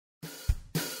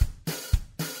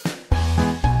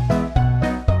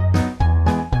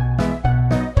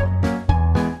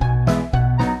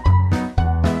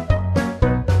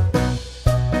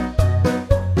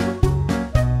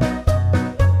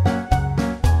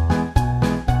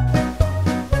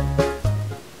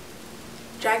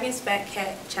Dragon's Fat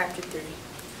Cat, Chapter 3,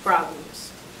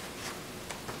 Problems.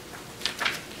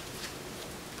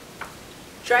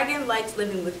 Dragon liked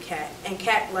living with Cat, and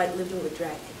Cat liked living with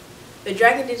Dragon. But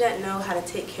Dragon did not know how to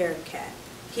take care of Cat.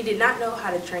 He did not know how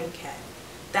to train Cat.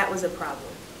 That was a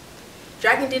problem.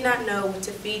 Dragon did not know what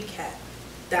to feed Cat.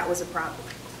 That was a problem.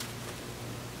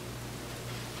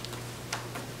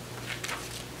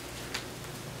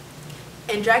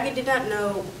 And Dragon did not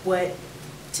know what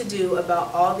to do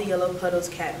about all the yellow puddles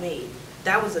Cat made.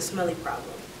 That was a smelly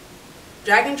problem.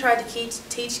 Dragon tried to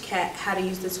teach Cat how to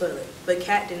use the toilet, but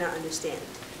Cat did not understand.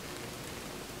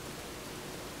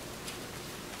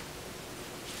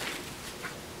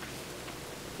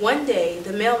 One day,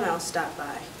 the mail mouse stopped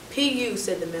by. "P.U.,"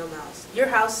 said the mail mouse. "Your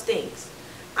house stinks."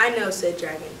 "I know," said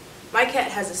Dragon. "My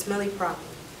cat has a smelly problem."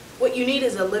 "What you need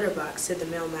is a litter box," said the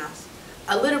mail mouse.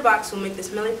 "A litter box will make the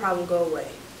smelly problem go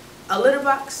away." "A litter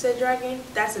box," said Dragon.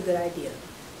 "That's a good idea."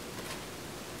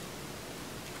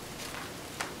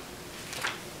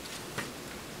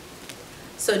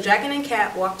 So Dragon and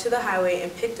Cat walked to the highway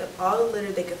and picked up all the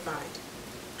litter they could find.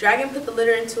 Dragon put the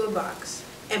litter into a box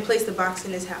and placed the box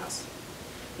in his house.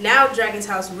 Now Dragon's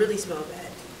house really smelled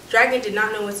bad. Dragon did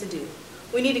not know what to do.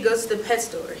 "We need to go to the pet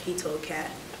store," he told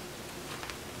Cat.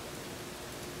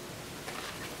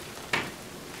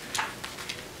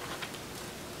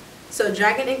 So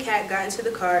Dragon and Cat got into the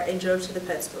car and drove to the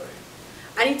pet store.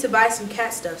 "I need to buy some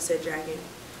cat stuff," said Dragon.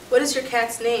 "What is your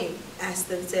cat's name?" asked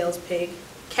the sales pig.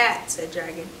 "Cat," said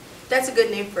Dragon. "That's a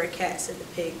good name for a cat," said the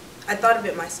pig. "I thought of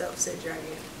it myself," said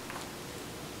Dragon.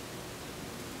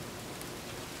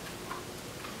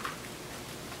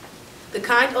 The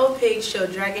kind old pig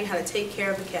showed Dragon how to take care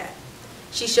of a cat.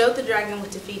 She showed the Dragon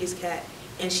what to feed his cat,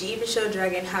 and she even showed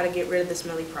Dragon how to get rid of the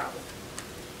smelly problem.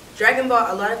 Dragon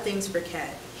bought a lot of things for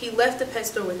Cat. He left the pet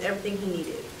store with everything he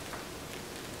needed.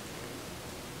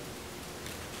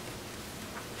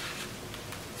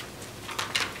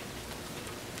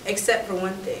 Except for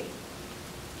one thing.